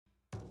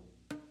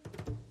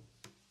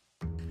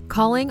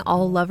Calling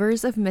all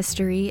lovers of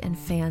mystery and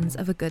fans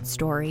of a good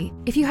story.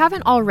 If you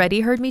haven't already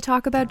heard me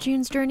talk about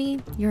June's Journey,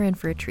 you're in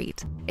for a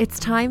treat. It's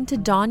time to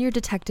don your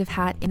detective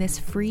hat in this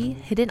free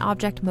hidden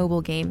object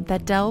mobile game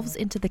that delves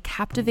into the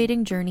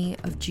captivating journey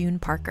of June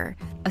Parker,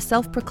 a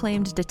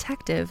self-proclaimed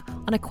detective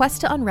on a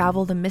quest to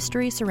unravel the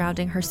mystery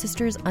surrounding her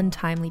sister's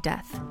untimely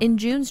death. In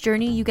June's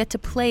Journey, you get to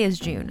play as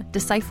June,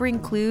 deciphering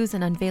clues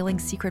and unveiling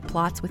secret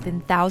plots within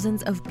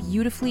thousands of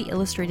beautifully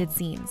illustrated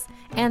scenes.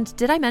 And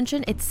did I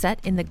mention it's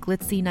set in the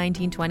glitzy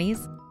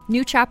 1920s?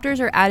 New chapters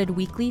are added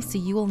weekly, so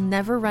you will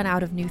never run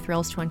out of new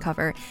thrills to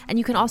uncover, and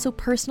you can also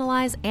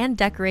personalize and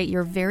decorate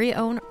your very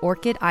own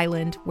Orchid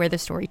Island where the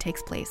story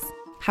takes place.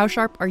 How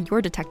sharp are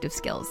your detective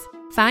skills?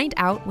 Find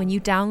out when you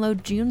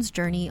download June's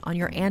Journey on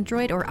your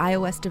Android or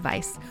iOS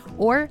device,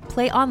 or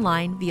play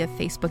online via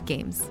Facebook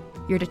Games.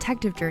 Your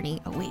detective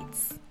journey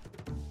awaits.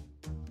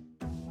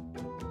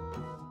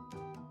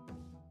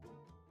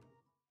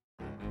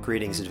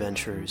 Greetings,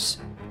 adventurers.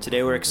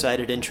 Today we're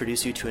excited to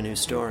introduce you to a new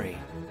story,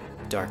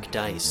 Dark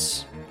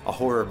Dice, a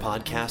horror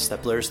podcast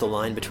that blurs the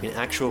line between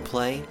actual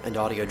play and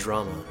audio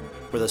drama,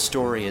 where the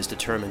story is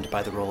determined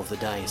by the roll of the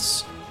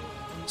dice.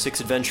 6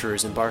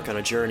 adventurers embark on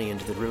a journey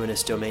into the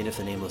ruinous domain of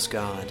the Nameless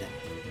God.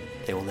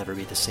 They will never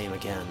be the same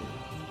again.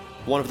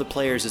 One of the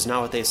players is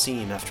not what they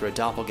seem after a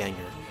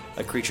doppelganger,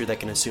 a creature that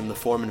can assume the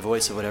form and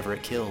voice of whatever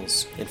it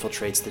kills,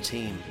 infiltrates the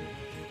team.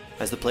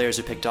 As the players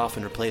are picked off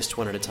and replaced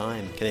one at a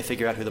time, can they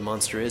figure out who the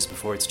monster is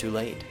before it's too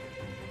late?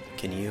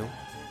 Can you?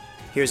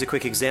 Here's a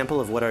quick example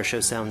of what our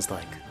show sounds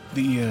like.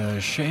 The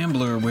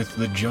shambler with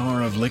the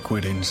jar of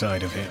liquid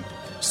inside of him.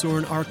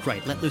 Soren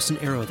Arkwright let loose an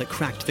arrow that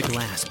cracked the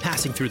glass,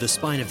 passing through the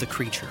spine of the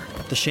creature.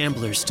 The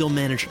shambler still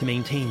managed to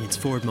maintain its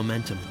forward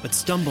momentum, but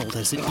stumbled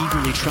as it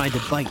eagerly tried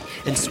to bite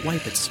and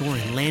swipe at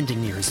Soren,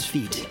 landing near his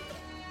feet.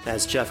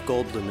 As Jeff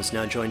Goldblum has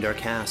now joined our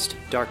cast,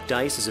 Dark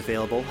Dice is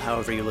available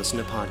however you listen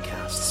to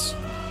podcasts.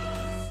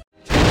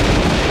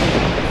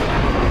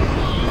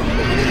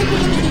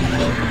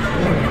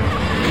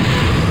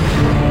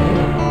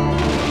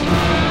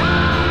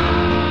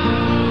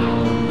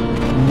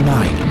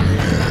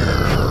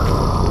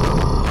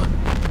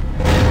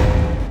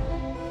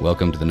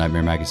 Welcome to the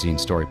Nightmare Magazine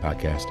Story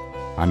Podcast.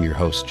 I'm your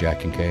host, Jack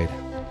Kincaid.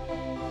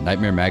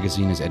 Nightmare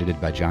Magazine is edited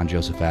by John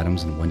Joseph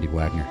Adams and Wendy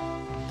Wagner.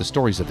 The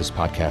stories of this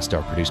podcast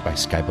are produced by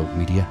Skyboat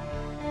Media,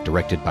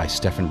 directed by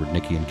Stefan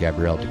Rudnicki and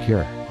Gabrielle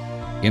DeCure,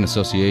 in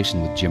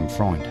association with Jim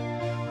Freund.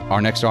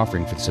 Our next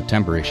offering for the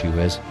September issue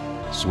is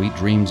Sweet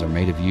Dreams Are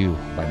Made of You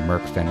by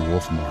Merc, Fenn,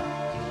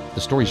 Wolfmoor.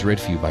 The story is read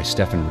for you by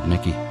Stefan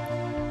Rudnicki.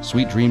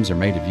 Sweet Dreams Are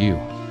Made of You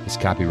is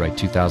copyright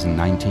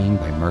 2019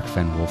 by Merc,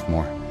 Fenn,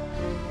 Wolfmoor.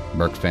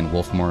 Merc Fenn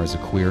Wolfmoor is a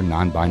queer,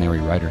 non-binary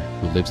writer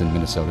who lives in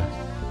Minnesota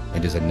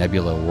and is a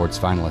Nebula Awards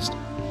finalist.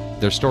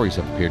 Their stories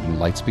have appeared in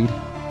Lightspeed,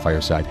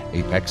 Fireside,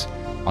 Apex,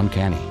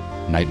 Uncanny,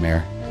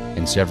 Nightmare,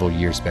 and several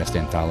years' best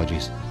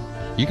anthologies.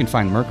 You can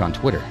find Merc on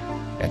Twitter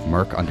at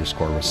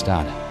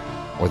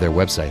Merc_Rastad or their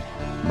website,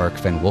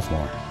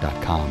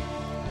 mercfennwolfmoor.com.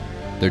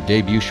 Their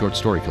debut short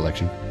story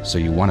collection, So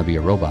You Want to Be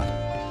a Robot,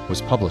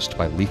 was published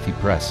by Lethe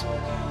Press,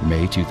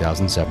 May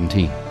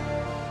 2017.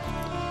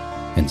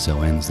 And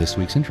so ends this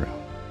week's intro.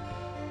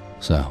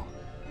 So,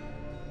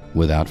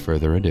 without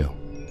further ado,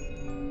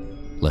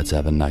 let's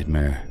have a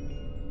nightmare.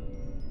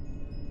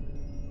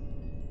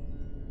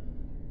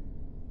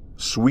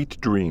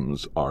 Sweet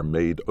Dreams Are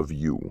Made of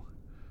You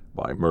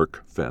by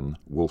Merc, Fenn,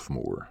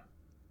 Wolfmoor.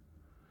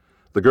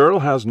 The girl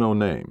has no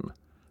name.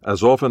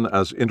 As often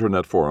as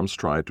internet forums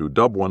try to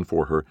dub one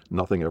for her,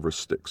 nothing ever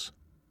sticks.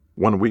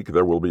 One week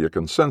there will be a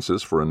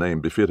consensus for a name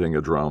befitting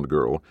a drowned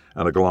girl,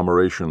 an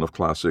agglomeration of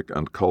classic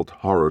and cult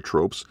horror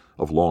tropes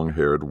of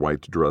long-haired,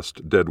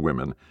 white-dressed dead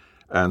women,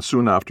 and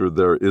soon after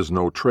there is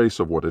no trace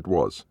of what it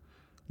was.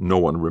 No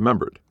one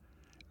remembered.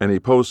 Any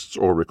posts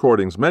or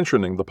recordings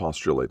mentioning the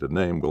postulated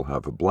name will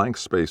have blank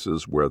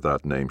spaces where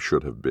that name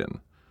should have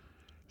been.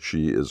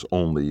 She is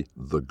only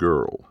the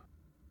girl.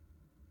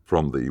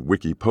 From the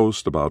wiki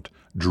post about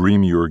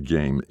Dream Your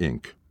Game,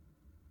 Inc.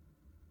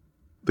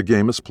 The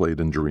game is played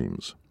in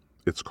dreams.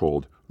 It's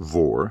called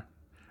Vor,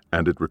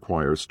 and it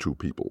requires 2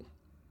 people.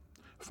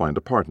 Find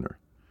a partner.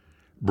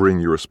 Bring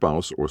your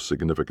spouse or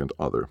significant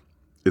other.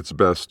 It's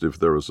best if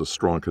there is a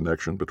strong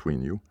connection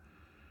between you.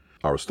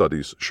 Our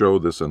studies show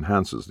this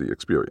enhances the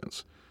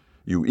experience.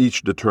 You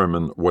each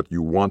determine what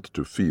you want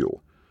to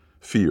feel: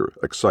 fear,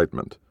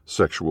 excitement,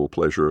 sexual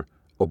pleasure,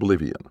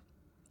 oblivion.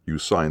 You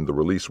sign the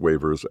release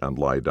waivers and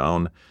lie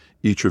down,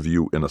 each of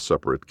you in a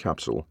separate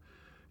capsule.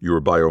 Your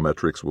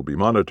biometrics will be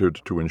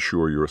monitored to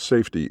ensure your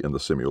safety in the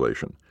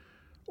simulation.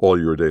 All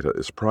your data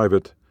is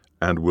private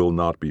and will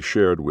not be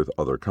shared with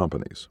other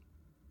companies.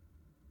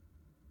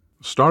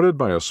 Started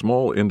by a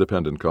small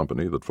independent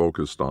company that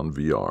focused on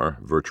VR,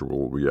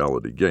 virtual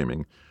reality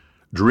gaming,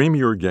 Dream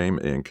Your Game,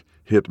 Inc.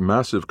 hit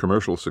massive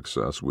commercial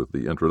success with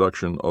the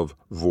introduction of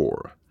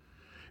Vor.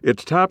 It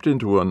tapped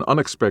into an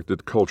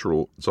unexpected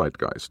cultural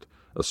zeitgeist,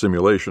 a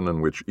simulation in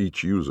which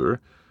each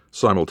user,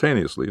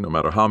 simultaneously, no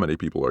matter how many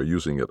people are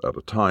using it at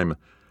a time,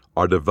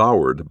 are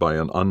devoured by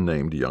an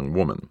unnamed young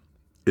woman.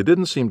 It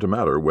didn't seem to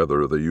matter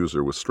whether the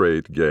user was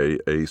straight, gay,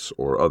 ace,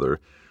 or other,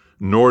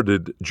 nor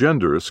did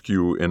gender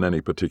skew in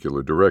any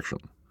particular direction.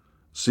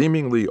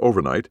 Seemingly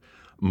overnight,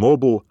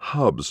 mobile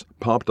hubs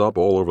popped up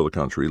all over the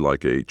country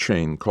like a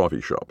chain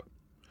coffee shop.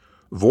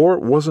 Vor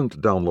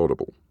wasn't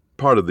downloadable.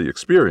 Part of the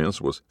experience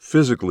was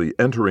physically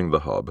entering the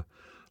hub,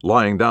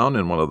 lying down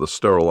in one of the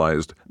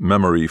sterilized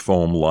memory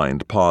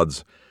foam-lined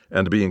pods,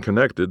 and being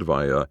connected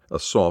via a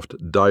soft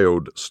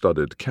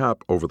diode-studded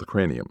cap over the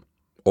cranium.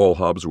 All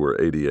hubs were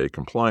ADA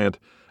compliant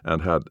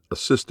and had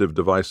assistive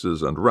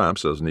devices and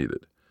ramps as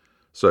needed.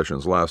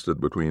 Sessions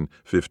lasted between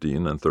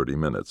 15 and 30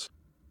 minutes.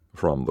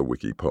 From the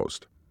Wiki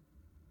Post.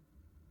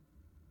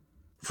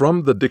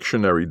 From the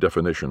dictionary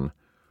definition,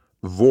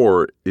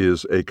 vor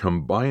is a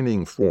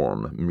combining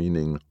form,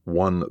 meaning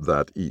one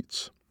that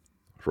eats.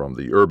 From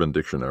the Urban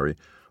Dictionary,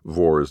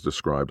 vor is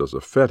described as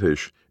a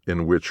fetish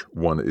in which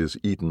one is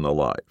eaten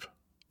alive.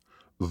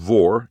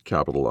 Vor,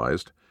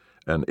 capitalized,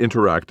 an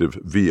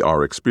interactive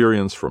VR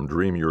experience from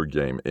Dream Your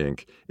Game,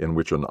 Inc., in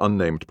which an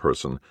unnamed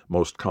person,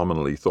 most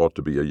commonly thought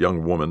to be a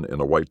young woman in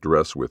a white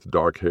dress with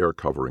dark hair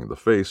covering the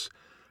face,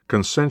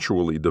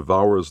 consensually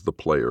devours the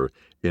player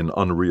in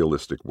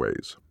unrealistic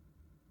ways.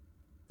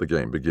 The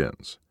game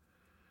begins.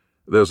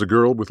 There's a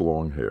girl with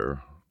long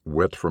hair,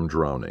 wet from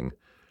drowning,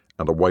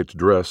 and a white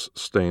dress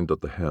stained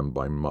at the hem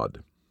by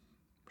mud.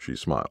 She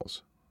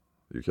smiles.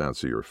 You can't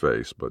see her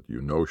face, but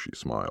you know she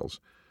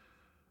smiles.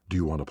 "Do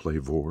you want to play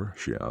vor?"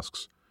 she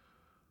asks.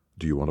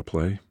 "Do you want to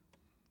play?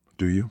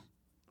 Do you?"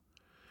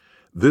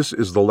 This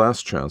is the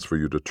last chance for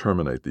you to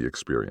terminate the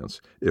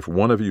experience. If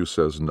one of you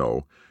says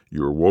no,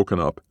 you are woken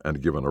up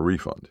and given a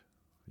refund.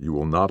 You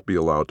will not be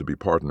allowed to be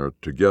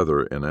partnered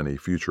together in any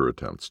future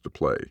attempts to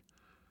play.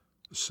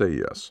 Say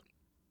yes.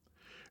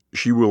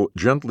 She will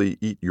gently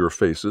eat your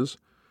faces,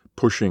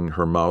 pushing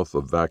her mouth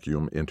of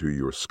vacuum into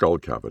your skull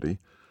cavity,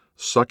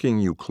 sucking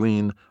you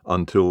clean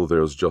until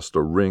there's just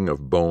a ring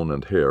of bone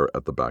and hair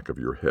at the back of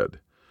your head.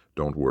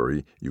 Don't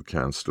worry, you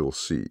can still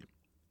see.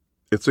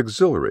 It's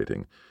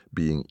exhilarating,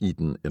 being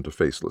eaten into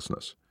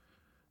facelessness.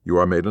 You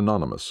are made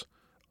anonymous,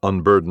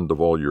 unburdened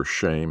of all your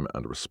shame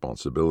and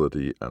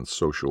responsibility and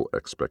social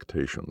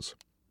expectations.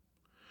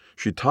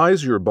 She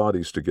ties your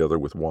bodies together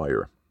with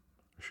wire.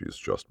 She's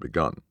just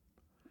begun.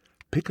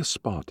 "Pick a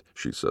spot,"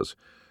 she says,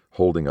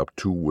 holding up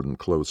 2 wooden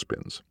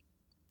clothespins.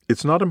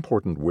 It's not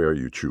important where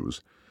you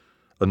choose.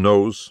 A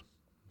nose,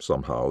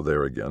 somehow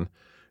there again,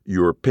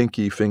 your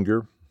pinky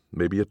finger,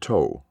 maybe a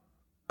toe,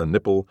 a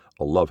nipple,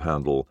 a love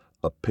handle,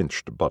 a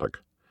pinched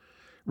buttock.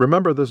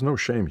 Remember, there's no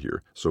shame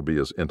here, so be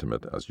as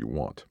intimate as you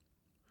want.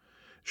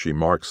 She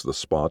marks the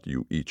spot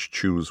you each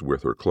choose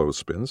with her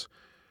clothespins.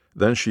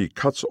 Then she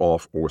cuts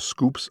off or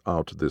scoops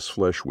out this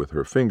flesh with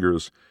her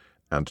fingers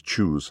and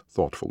chews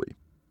thoughtfully.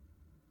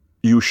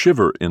 You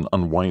shiver in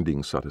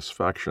unwinding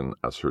satisfaction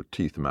as her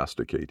teeth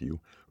masticate you,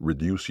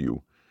 reduce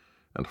you,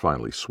 and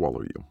finally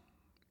swallow you.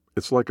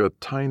 It's like a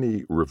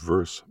tiny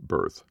reverse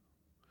birth.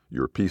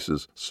 Your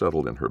pieces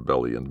settle in her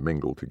belly and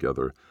mingle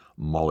together,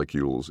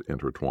 molecules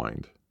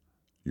intertwined.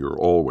 You're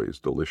always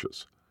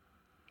delicious.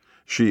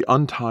 She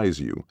unties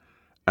you,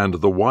 and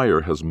the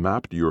wire has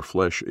mapped your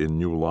flesh in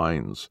new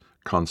lines,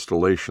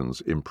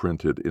 constellations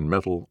imprinted in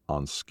metal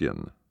on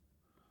skin.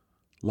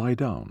 "Lie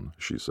down,"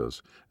 she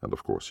says, and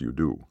of course you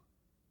do.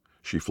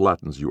 She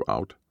flattens you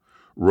out,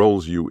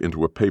 rolls you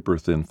into a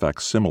paper-thin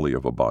facsimile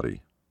of a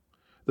body.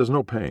 There's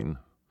no pain,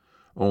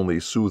 only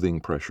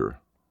soothing pressure,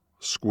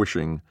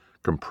 squishing,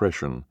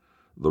 compression,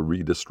 the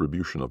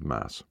redistribution of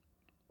mass.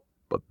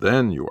 But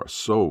then you are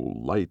so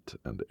light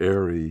and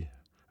airy,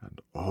 and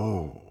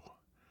oh!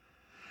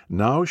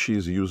 Now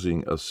she's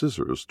using a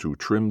scissors to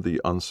trim the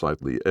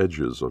unsightly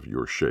edges of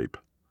your shape.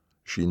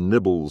 She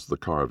nibbles the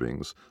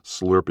carvings,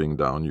 slurping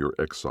down your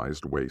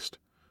excised waist.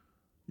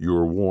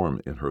 You're warm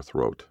in her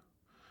throat,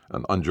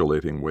 an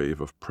undulating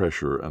wave of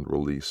pressure and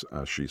release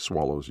as she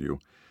swallows you,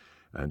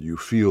 and you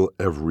feel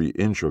every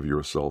inch of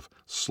yourself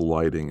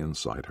sliding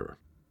inside her.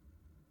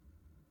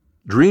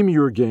 Dream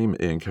Your Game,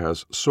 Inc.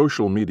 has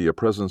social media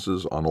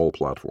presences on all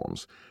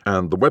platforms,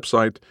 and the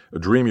website,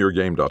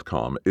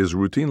 dreamyourgame.com, is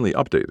routinely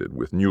updated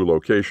with new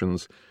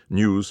locations,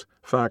 news,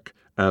 fact,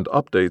 and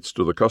updates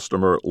to the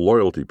customer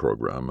loyalty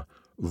program,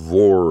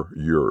 Vor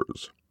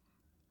Yours.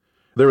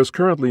 There is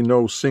currently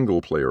no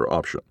single-player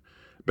option,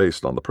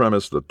 based on the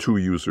premise that 2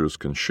 users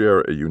can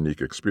share a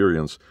unique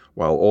experience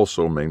while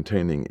also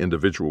maintaining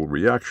individual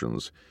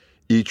reactions.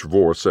 Each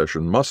Vor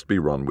session must be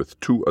run with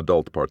 2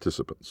 adult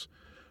participants.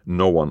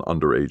 No one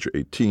under age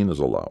 18 is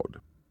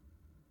allowed.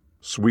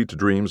 Sweet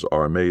Dreams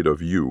Are Made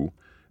of You,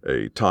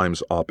 a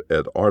Times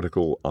op-ed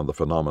article on the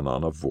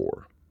phenomenon of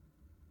Vor.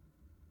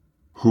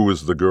 Who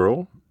is the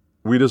girl?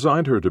 We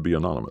designed her to be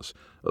anonymous,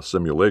 a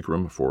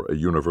simulacrum for a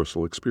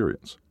universal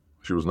experience.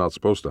 She was not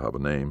supposed to have a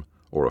name,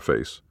 or a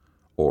face,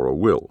 or a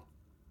will.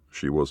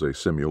 She was a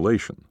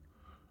simulation.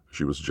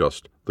 She was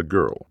just the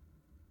girl.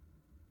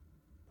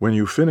 When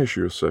you finish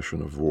your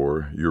session of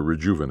Vor, you're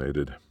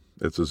rejuvenated.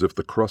 It's as if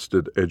the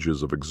crusted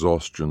edges of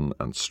exhaustion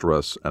and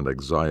stress and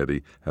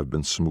anxiety have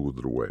been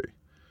smoothed away.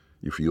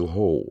 You feel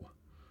whole,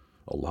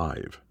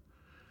 alive.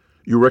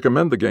 You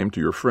recommend the game to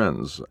your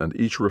friends, and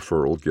each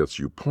referral gets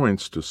you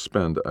points to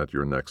spend at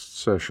your next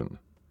session.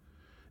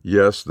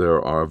 Yes,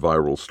 there are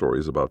viral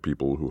stories about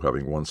people who,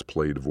 having once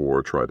played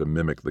Vor, try to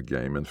mimic the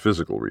game in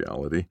physical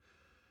reality.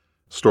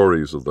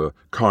 Stories of the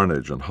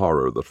carnage and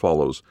horror that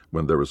follows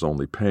when there is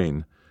only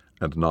pain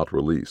and not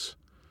release.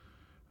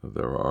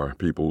 There are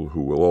people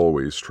who will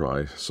always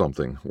try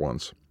something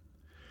once.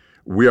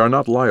 We are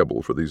not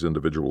liable for these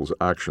individuals'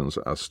 actions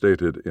as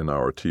stated in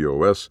our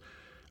TOS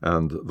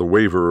and the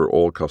waiver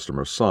all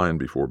customers sign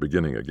before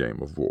beginning a game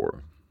of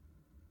Vor.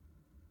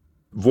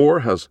 Vor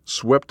has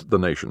swept the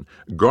nation,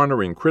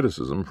 garnering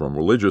criticism from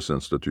religious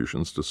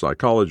institutions to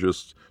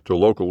psychologists to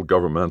local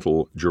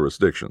governmental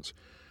jurisdictions.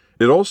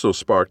 It also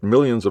sparked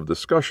millions of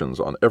discussions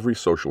on every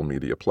social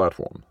media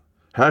platform.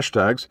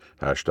 Hashtags,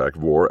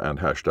 #Vor and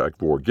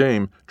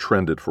 #VorGame,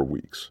 trended for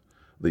weeks.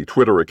 The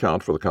Twitter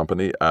account for the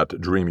company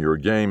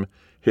 @DreamYourGame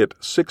hit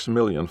 6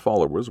 million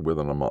followers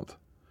within a month.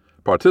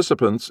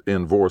 Participants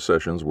in Vor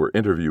sessions were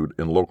interviewed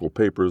in local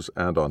papers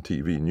and on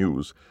TV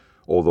news,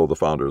 although the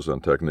founders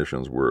and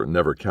technicians were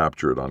never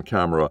captured on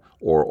camera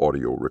or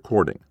audio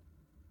recording.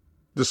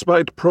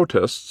 Despite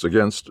protests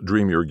against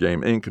Dream Your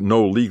Game Inc.,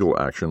 no legal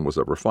action was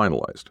ever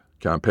finalized.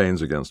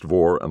 Campaigns against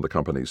Vor and the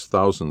company's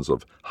thousands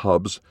of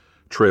hubs,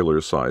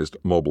 trailer-sized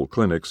mobile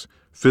clinics,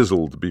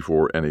 fizzled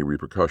before any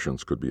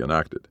repercussions could be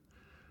enacted.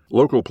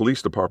 Local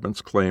police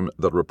departments claim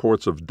that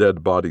reports of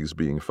dead bodies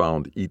being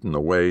found eaten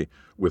away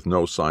with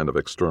no sign of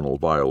external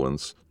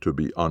violence to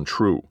be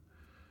untrue.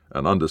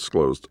 An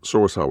undisclosed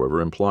source, however,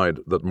 implied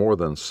that more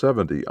than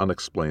 70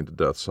 unexplained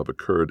deaths have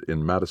occurred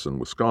in Madison,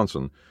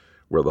 Wisconsin,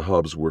 where the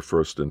hubs were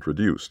first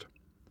introduced.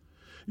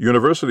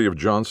 University of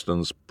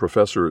Johnston's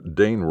Professor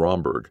Dane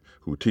Romberg,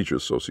 who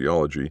teaches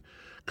sociology,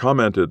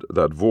 commented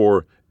that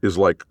Vor is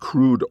like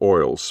crude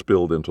oil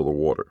spilled into the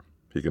water.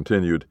 He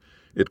continued,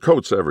 "It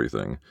coats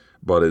everything,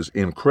 but is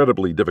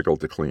incredibly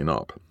difficult to clean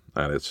up,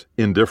 and it's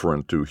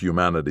indifferent to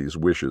humanity's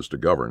wishes to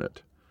govern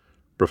it."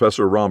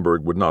 Professor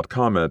Romberg would not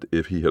comment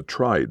if he had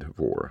tried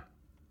Vor.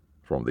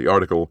 From the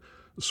article,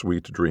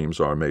 Sweet Dreams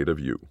Are Made of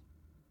You.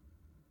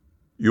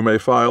 You may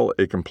file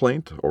a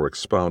complaint or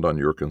expound on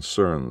your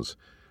concerns,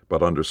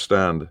 but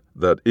understand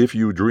that if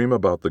you dream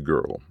about the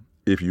girl,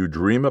 if you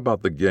dream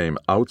about the game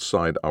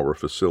outside our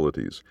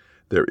facilities,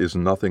 there is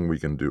nothing we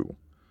can do.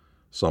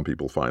 Some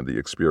people find the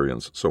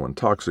experience so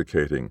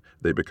intoxicating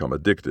they become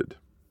addicted.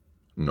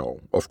 No,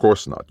 of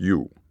course not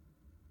you.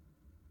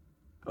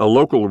 A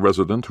local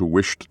resident who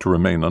wished to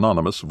remain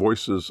anonymous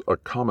voices a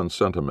common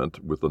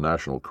sentiment with the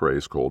national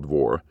craze called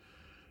Vor.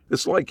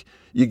 It's like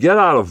you get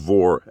out of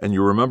Vor and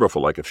you remember for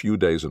like a few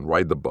days and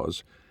ride the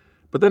buzz,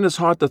 but then it's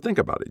hard to think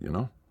about it, you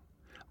know?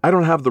 I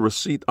don't have the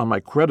receipt on my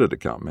credit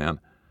account, man,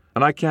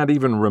 and I can't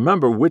even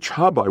remember which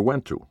hub I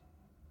went to.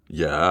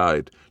 Yeah,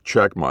 I'd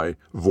check my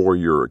Vor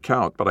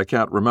account, but I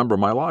can't remember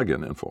my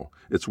login info.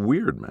 It's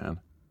weird, man.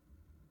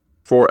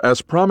 For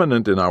as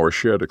prominent in our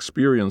shared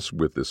experience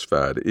with this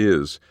fad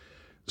is,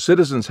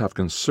 citizens have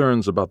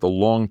concerns about the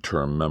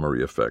long-term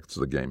memory effects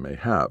the game may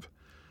have.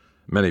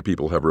 Many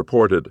people have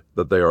reported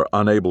that they are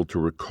unable to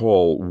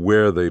recall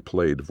where they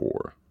played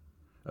Vor.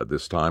 At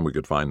this time, we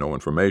could find no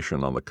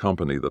information on the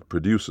company that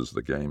produces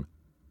the game.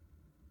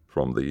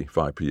 From the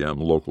 5 p.m.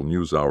 local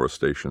news hour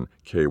station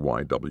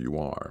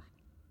KYWR.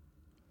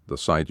 The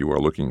site you are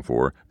looking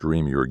for,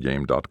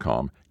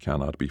 dreamyourgame.com,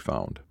 cannot be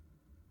found.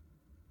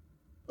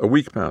 A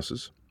week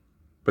passes,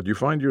 but you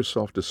find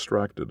yourself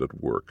distracted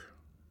at work.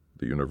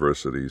 The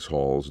university's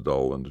halls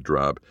dull and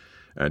drab,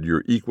 and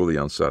you're equally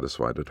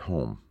unsatisfied at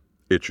home,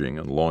 itching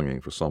and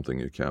longing for something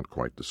you can't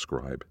quite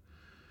describe.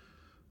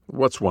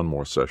 What's one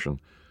more session?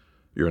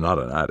 You're not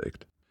an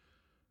addict.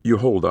 You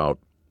hold out.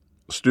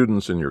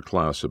 Students in your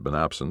class have been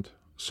absent.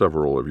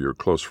 Several of your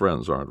close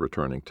friends aren't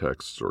returning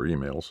texts or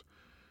emails.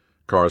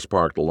 Cars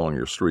parked along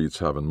your streets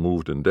haven't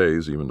moved in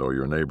days, even though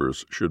your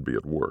neighbors should be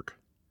at work.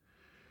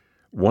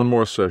 One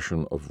more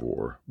session of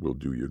Vor will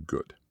do you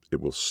good. It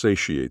will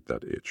satiate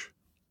that itch.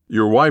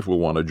 Your wife will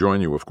want to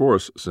join you, of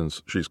course,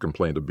 since she's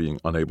complained of being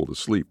unable to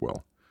sleep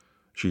well.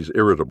 She's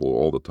irritable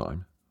all the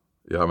time.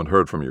 You haven't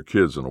heard from your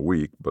kids in a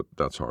week, but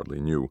that's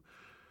hardly new.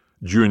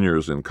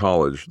 Juniors in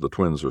college, the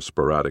twins are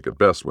sporadic at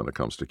best when it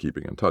comes to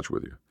keeping in touch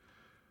with you.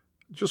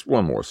 Just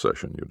one more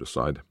session, you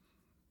decide.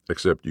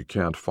 Except you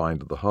can't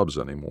find the hubs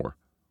anymore.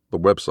 The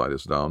website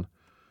is down.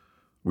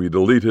 We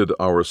deleted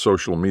our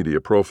social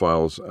media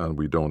profiles, and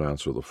we don't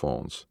answer the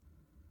phones.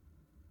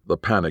 The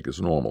panic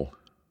is normal.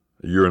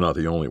 You're not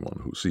the only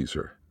one who sees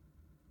her.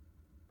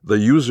 The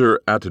user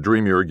at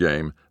Dream Your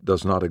Game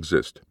does not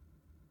exist.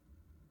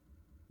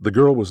 The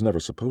girl was never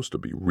supposed to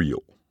be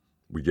real.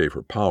 We gave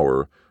her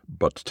power,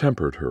 but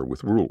tempered her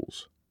with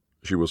rules.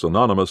 She was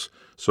anonymous,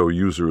 so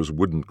users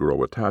wouldn't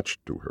grow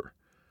attached to her.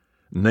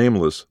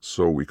 Nameless,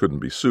 so we couldn't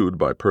be sued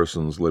by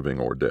persons living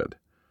or dead.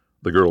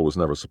 The girl was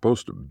never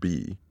supposed to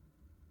be.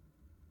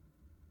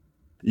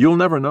 You'll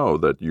never know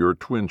that your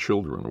twin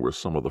children were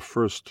some of the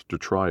first to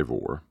try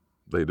Vor.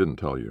 They didn't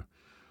tell you.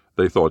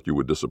 They thought you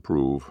would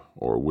disapprove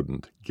or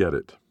wouldn't get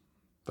it.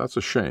 That's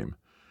a shame.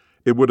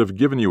 It would have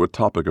given you a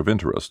topic of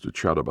interest to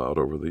chat about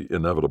over the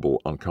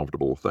inevitable,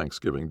 uncomfortable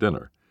Thanksgiving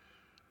dinner.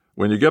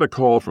 When you get a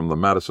call from the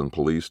Madison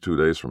police 2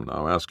 days from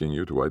now asking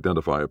you to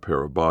identify a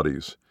pair of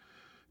bodies,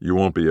 you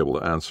won't be able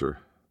to answer.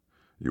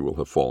 You will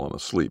have fallen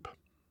asleep.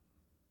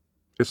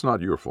 It's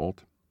not your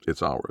fault.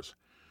 It's ours.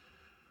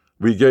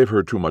 We gave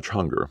her too much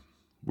hunger.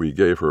 We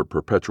gave her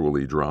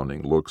perpetually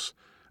drowning looks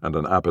and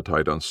an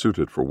appetite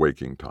unsuited for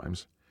waking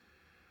times.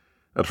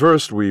 At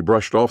first, we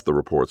brushed off the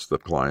reports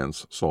that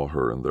clients saw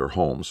her in their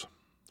homes.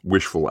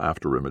 Wishful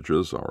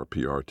after-images, our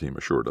PR team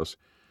assured us.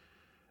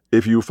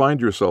 If you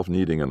find yourself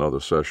needing another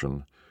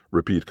session,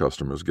 repeat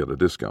customers get a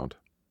discount.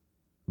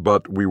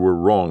 But we were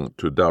wrong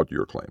to doubt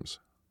your claims.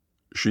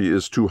 She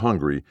is too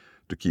hungry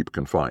to keep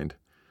confined.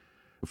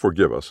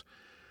 Forgive us.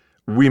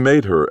 We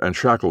made her and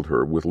shackled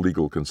her with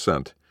legal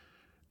consent.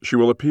 She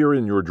will appear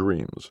in your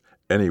dreams,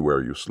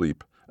 anywhere you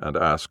sleep, and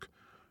ask,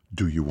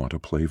 "Do you want to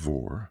play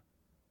Vor?"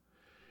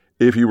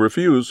 If you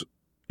refuse,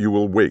 you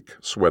will wake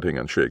sweating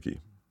and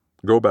shaky.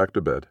 Go back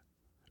to bed.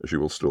 She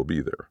will still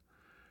be there.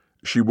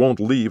 She won't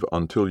leave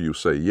until you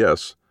say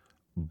yes,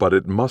 but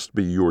it must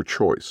be your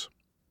choice.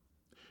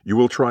 You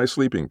will try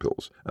sleeping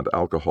pills and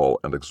alcohol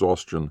and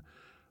exhaustion,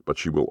 but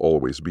she will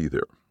always be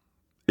there.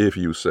 If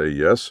you say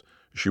yes,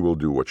 she will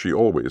do what she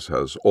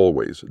has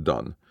always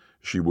done.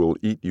 She will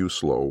eat you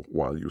slow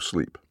while you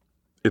sleep.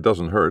 It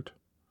doesn't hurt.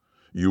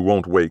 You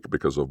won't wake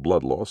because of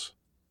blood loss.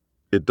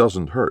 It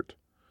doesn't hurt.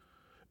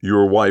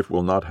 Your wife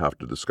will not have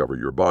to discover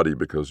your body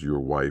because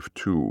your wife,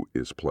 too,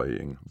 is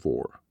playing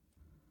Vor.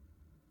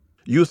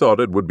 You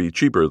thought it would be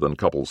cheaper than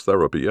couples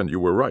therapy, and you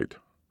were right.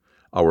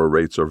 Our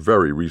rates are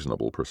very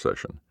reasonable per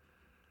session.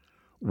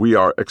 We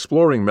are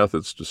exploring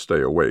methods to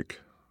stay awake,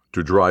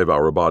 to drive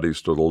our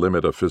bodies to the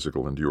limit of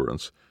physical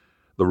endurance.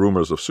 The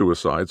rumors of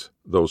suicides,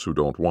 those who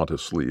don't want to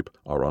sleep,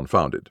 are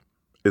unfounded.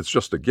 It's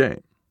just a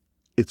game.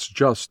 It's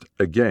just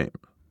a game.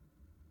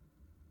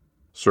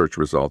 Search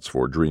results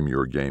for Dream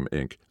Your Game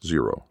Inc.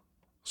 0.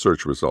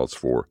 Search results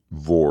for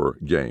Vor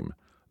Game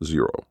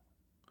 0.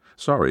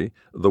 Sorry,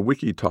 the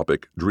wiki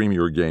topic Dream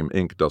Your Game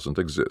Inc. doesn't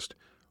exist.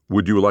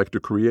 Would you like to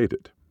create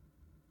it?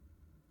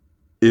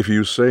 If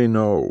you say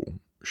no,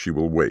 she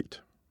will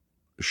wait.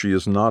 She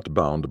is not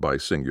bound by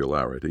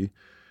singularity.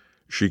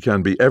 She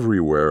can be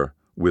everywhere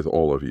with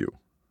all of you,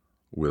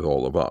 with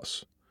all of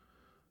us.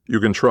 You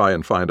can try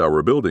and find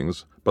our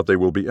buildings, but they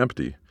will be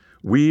empty.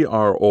 We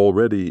are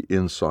already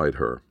inside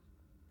her.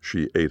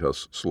 She ate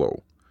us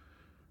slow.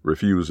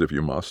 Refuse if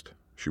you must.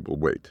 She will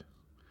wait.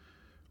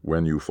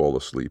 When you fall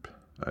asleep,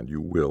 and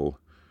you will,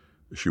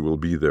 she will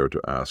be there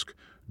to ask,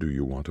 "Do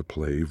you want to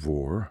play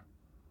Vor?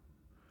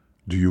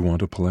 Do you want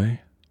to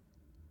play?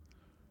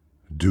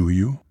 Do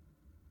you?"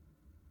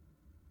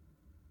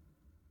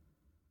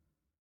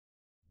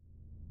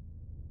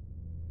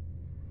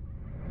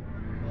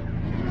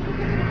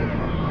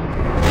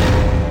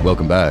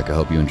 Welcome back. I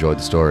hope you enjoyed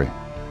the story.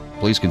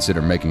 Please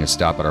consider making a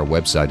stop at our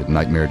website at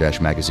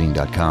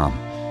nightmare-magazine.com.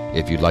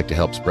 If you'd like to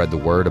help spread the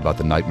word about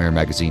the Nightmare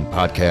Magazine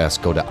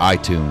podcast, go to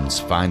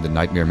iTunes, find the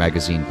Nightmare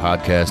Magazine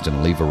podcast,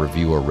 and leave a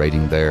review or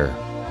rating there.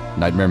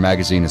 Nightmare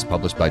Magazine is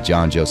published by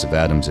John Joseph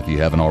Adams. If you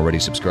haven't already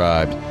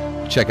subscribed,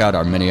 check out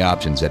our many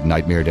options at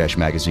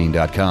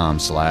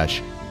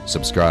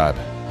nightmare-magazine.com/subscribe.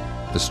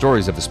 The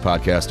stories of this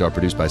podcast are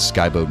produced by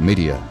Skyboat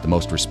Media, the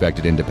most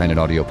respected independent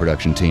audio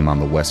production team on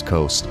the West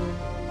Coast.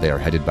 They are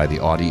headed by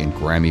the Audie and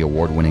Grammy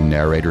award-winning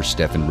narrators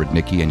Stefan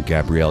Rudnicki and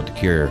Gabrielle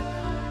DeCure.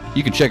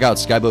 You can check out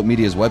Skyboat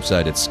Media's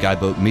website at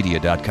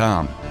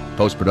skyboatmedia.com.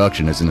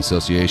 Post-production is in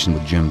association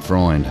with Jim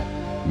Freund.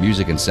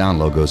 Music and sound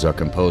logos are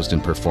composed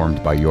and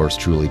performed by yours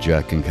truly,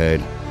 Jack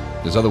Kincaid.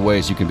 There's other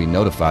ways you can be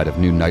notified of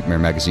new Nightmare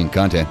Magazine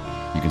content.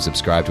 You can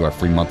subscribe to our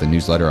free monthly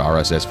newsletter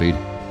RSS feed,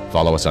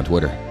 follow us on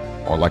Twitter,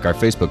 or like our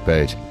Facebook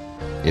page.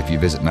 If you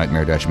visit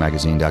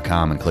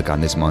nightmare-magazine.com and click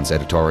on this month's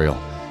editorial,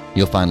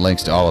 you'll find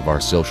links to all of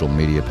our social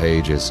media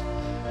pages.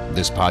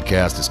 This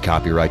podcast is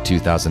copyright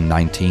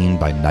 2019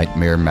 by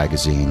Nightmare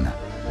Magazine.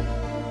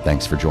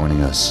 Thanks for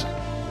joining us.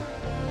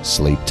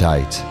 Sleep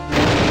tight.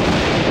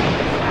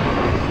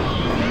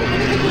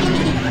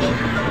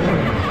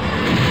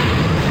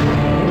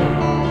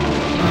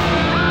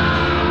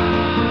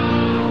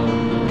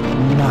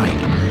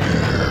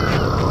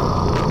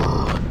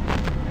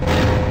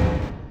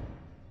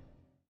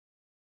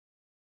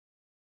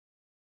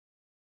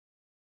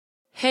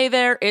 Hey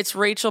there, it's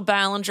Rachel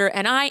Ballinger,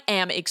 and I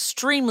am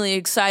extremely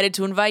excited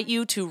to invite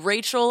you to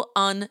Rachel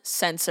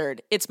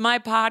Uncensored. It's my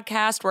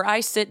podcast where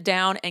I sit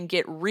down and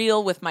get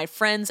real with my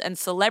friends and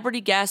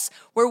celebrity guests,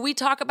 where we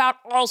talk about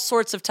all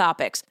sorts of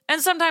topics. And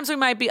sometimes we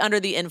might be under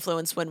the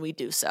influence when we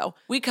do so.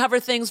 We cover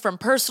things from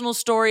personal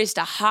stories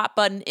to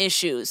hot-button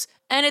issues.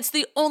 And it's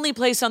the only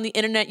place on the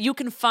internet you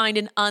can find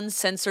an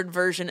uncensored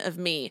version of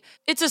me.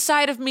 It's a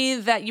side of me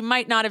that you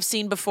might not have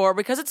seen before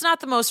because it's not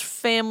the most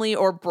family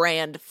or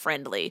brand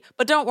friendly.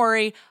 But don't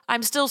worry,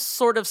 I'm still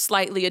sort of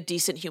slightly a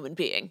decent human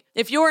being.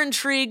 If you're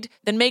intrigued,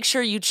 then make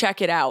sure you check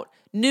it out.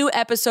 New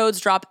episodes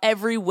drop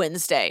every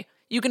Wednesday.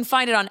 You can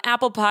find it on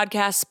Apple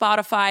Podcasts,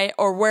 Spotify,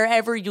 or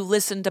wherever you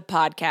listen to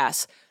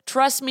podcasts.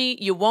 Trust me,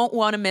 you won't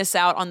want to miss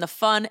out on the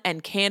fun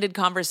and candid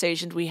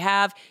conversations we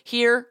have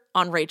here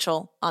on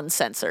Rachel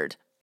Uncensored.